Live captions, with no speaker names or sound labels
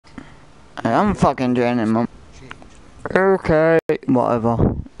I'm fucking draining, mum. Okay,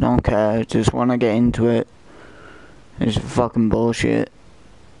 whatever. Don't care. Just wanna get into it. It's fucking bullshit.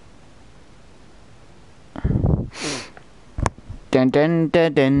 Dun dun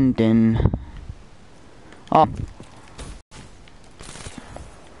dun dun dun. Oh.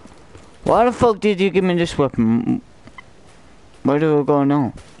 Why the fuck did you give me this weapon? Where do we go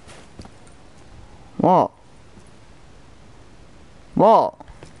now? What? What?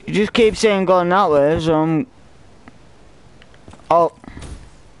 You just keep saying going that way, so I'm... Oh.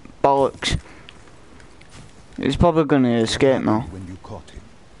 Bollocks. He's probably gonna escape now. When you caught him.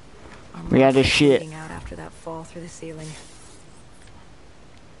 We had a shit. Out after that fall through the ceiling.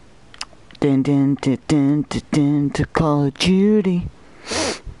 Dun dun dun dun dun dun to Call of Duty.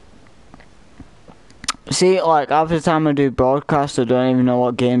 See, like, half the time I do broadcast, I don't even know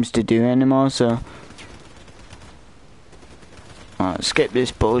what games to do anymore, so... Alright, skip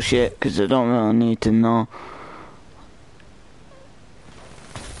this bullshit, because I don't really need to know.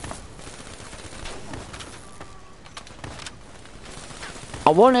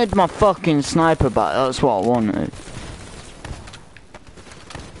 I wanted my fucking sniper back, that's what I wanted.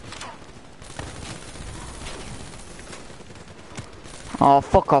 Oh,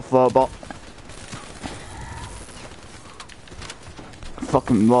 fuck off, robot.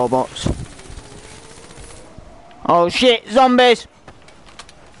 Fucking robots. Oh shit, zombies!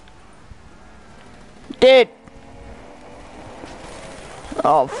 Dead!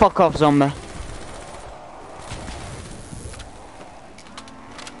 Oh, fuck off, zombie.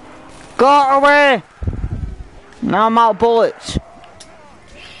 Go away! Now I'm out of bullets.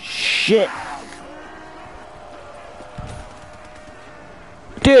 Shit.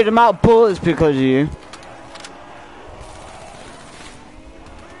 Dude, I'm out of bullets because of you.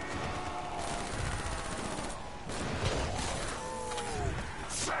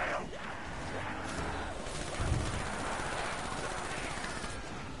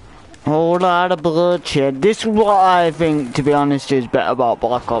 Whole lot of bloodshed. This is what I think, to be honest, is better about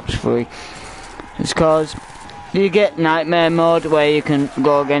Black Ops 3. It's cause you get nightmare mode where you can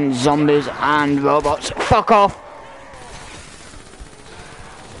go against zombies and robots. Fuck off!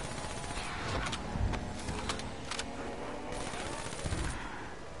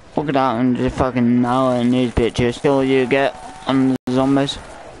 Look at that, and just fucking now in these pictures. Still you get on the zombies.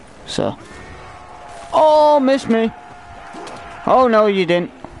 So. Oh, missed me. Oh no, you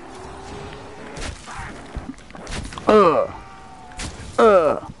didn't.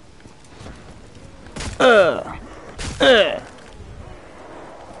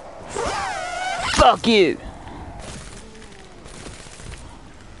 Fuck you.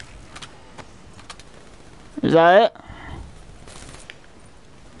 Is that it?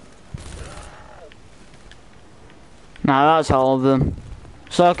 Nah, that's all of them.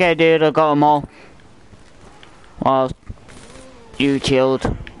 It's okay, dude, I got them all. Well, you chilled.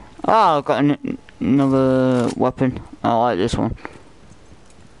 Oh, I got another weapon. I like this one.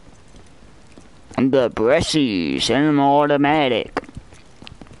 The Bressy semi-automatic.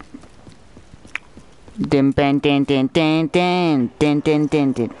 Din din din din din din din din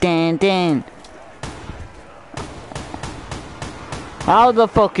din din din din. How the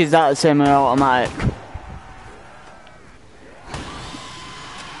fuck is that semi-automatic?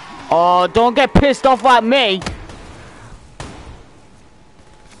 Oh, don't get pissed off at me.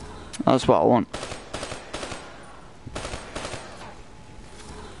 That's what I want.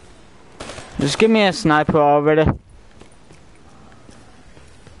 Just give me a sniper already. I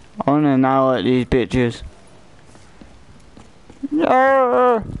wanna annihilate these bitches.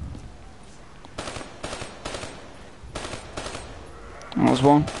 No. That's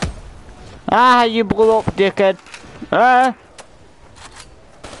one. Ah, you blew up, dickhead. Ah.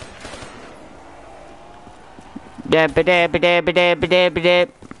 Dab dab dab dab dab dab.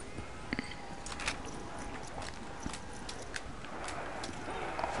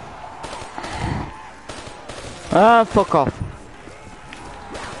 Ah, fuck off.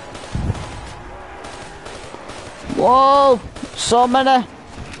 Whoa, so many.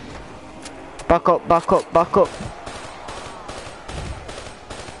 Back up, back up, back up.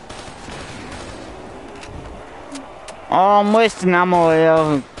 Oh, I'm wasting ammo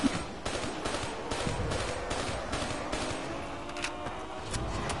here.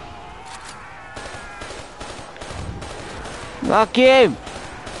 Fuck you.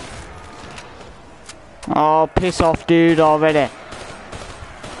 Oh, piss off, dude, already.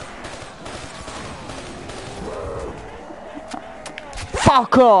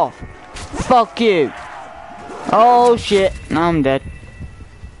 Fuck off. Fuck you. Oh, shit. Now I'm dead.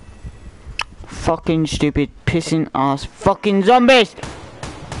 Fucking stupid, pissing ass fucking zombies.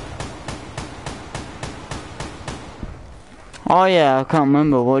 Oh yeah, I can't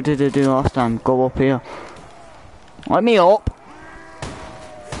remember. What did I do last time? Go up here. Let me up.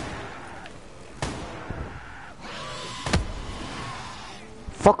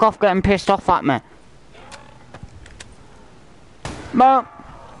 Fuck off getting pissed off at me. No.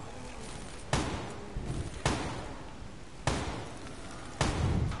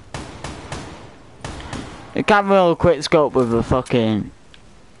 You can't really quick scope with a fucking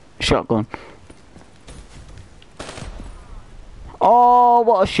shotgun. Oh,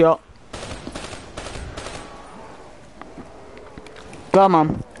 what a shot. Come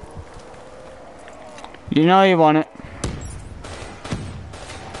on. You know you want it.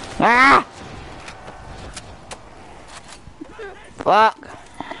 Ah! Fuck.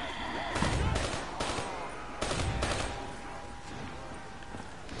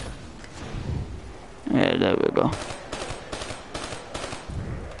 Yeah, there we go.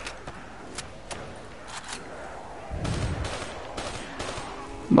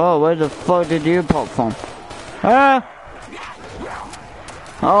 Oh, where the fuck did you pop from? Ah!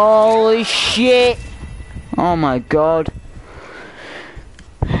 Holy shit! Oh my god.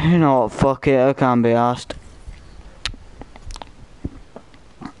 You know what, fuck it, I can't be asked.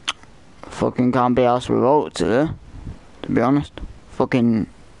 Fucking can't be asked with votes today, to be honest. Fucking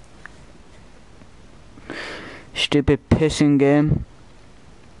stupid pissing game.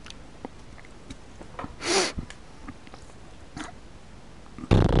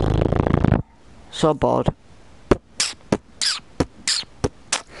 So bored.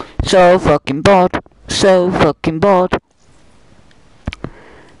 So fucking bored. So fucking bored.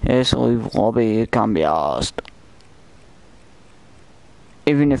 Yes, leave lobby, you can't be asked.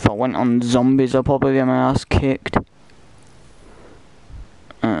 Even if I went on zombies, I'd probably get my ass kicked.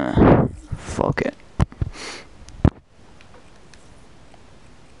 Fuck it.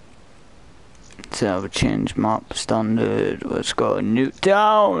 So have a change map standard. Let's go to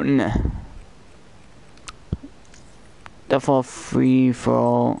Newtown. Therefore free for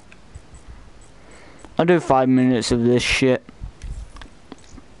all. I'll do 5 minutes of this shit.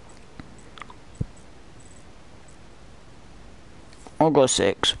 I'll go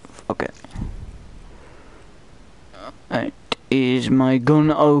 6. Fuck it. Right. Is my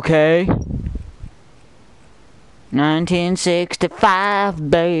gun okay? 1965,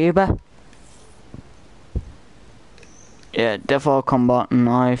 baby. Yeah, default combat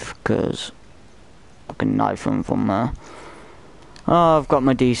knife, cause I can knife him from there. Oh, I've got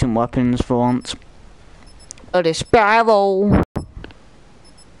my decent weapons for once. Oh, the Sparrow.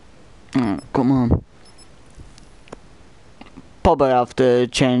 Oh, come on. Probably have to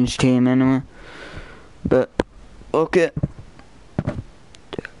change team anyway. But, okay.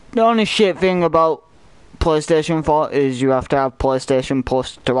 The only shit thing about PlayStation 4 is you have to have PlayStation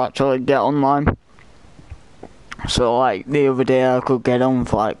Plus to actually get online. So like the other day I could get on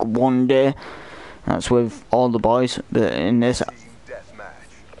for like 1 day. That's with all the boys. But in this,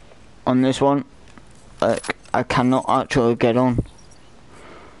 on this one, like I cannot actually get on.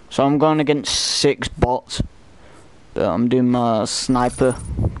 So I'm going against 6 bots. But I'm doing my sniper.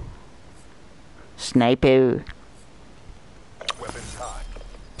 Sniper. Weapons hot.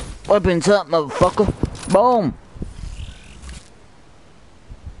 Weapons up, motherfucker. Boom.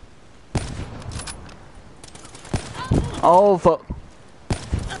 Oh fuck.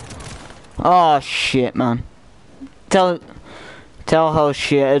 Oh shit, man. Tell how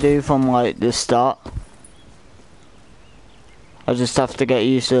shit I do from like the start. I just have to get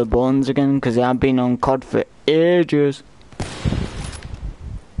used to the buttons again because I've been on COD for ages.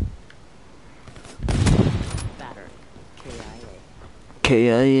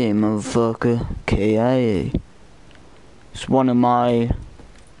 KIA, motherfucker. KIA. It's one of my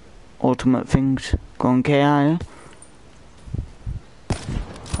ultimate things. Going KIA.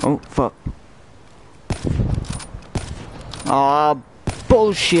 Oh, fuck. Ah,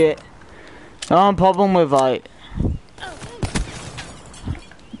 bullshit. The only problem with like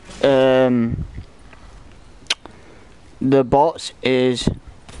the bots is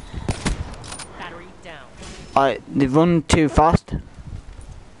Battery down. they run too fast.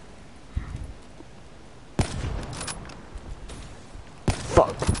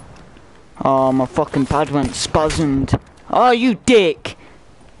 Fuck. Oh, my fucking pad went spasmed. Oh, you dick.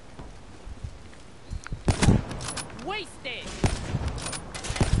 Wasted.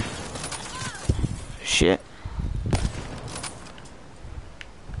 Shit.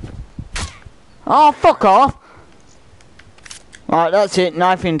 Oh, fuck off. Right, that's it.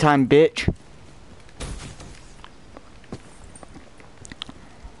 Knifing time, bitch.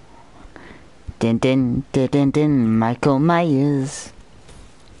 Din din din din din. Michael Myers.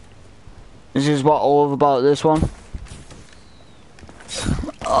 This is what I love about this one.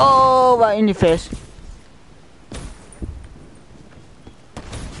 Oh, right in your face.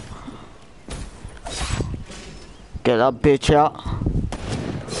 Get that bitch out.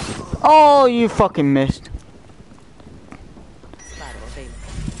 Oh, you fucking missed.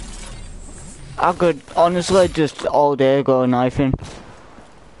 I could honestly just all day go knifing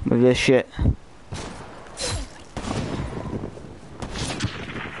with this shit.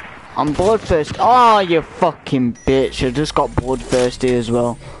 I'm bloodthirsty. Oh, you fucking bitch. I just got bloodthirsty as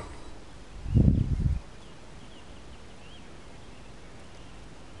well.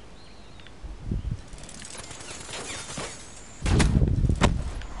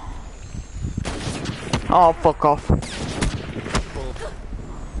 Oh, fuck off.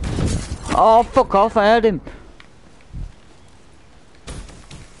 Oh, fuck off. I had him.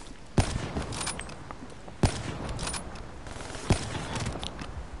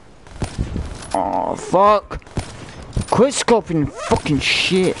 Oh, fuck. Quit scoping fucking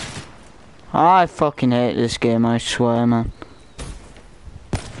shit. I fucking hate this game, I swear, man.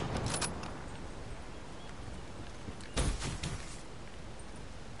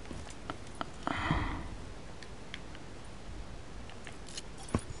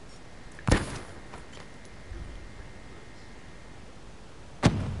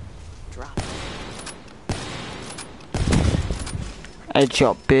 Drop.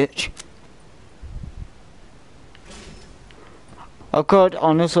 Headshot, bitch. I could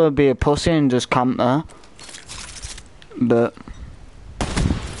honestly be a pussy and just camp there. But...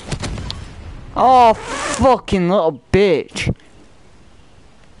 oh, fucking little bitch.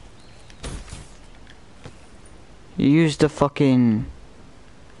 You used the fucking...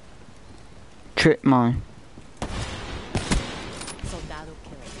 trip mine. Soldado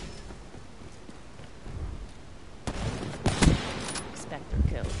killed. Spectre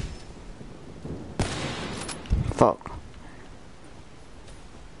killed. Fuck.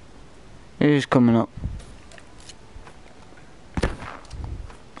 Who's coming up?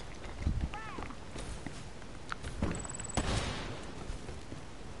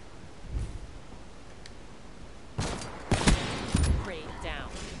 Raid down.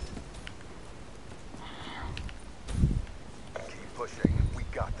 Keep pushing. We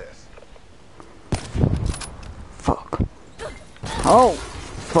got this. Fuck. Oh!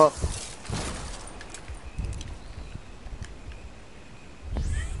 Fuck.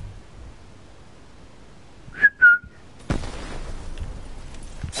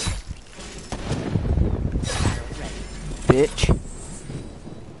 Bitch.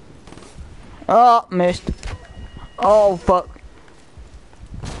 Oh, missed. Oh, fuck.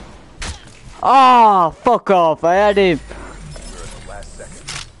 Oh, fuck off. I had him. We're in the last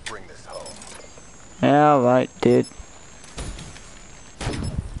second. Bring this home. Yeah, right, dude.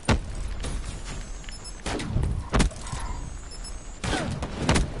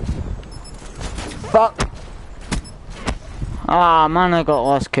 Fuck. Ah, man, I got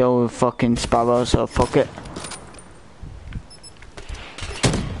last kill with fucking Sparrow, so fuck it.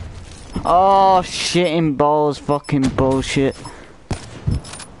 Oh, shitting balls, fucking bullshit.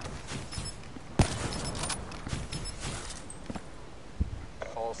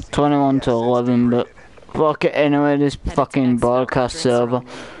 All 21 to 11, but fuck it anyway, this fucking broadcast server.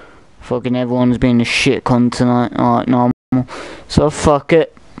 Fucking everyone's been a shit cunt tonight, like normal. So fuck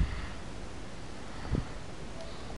it.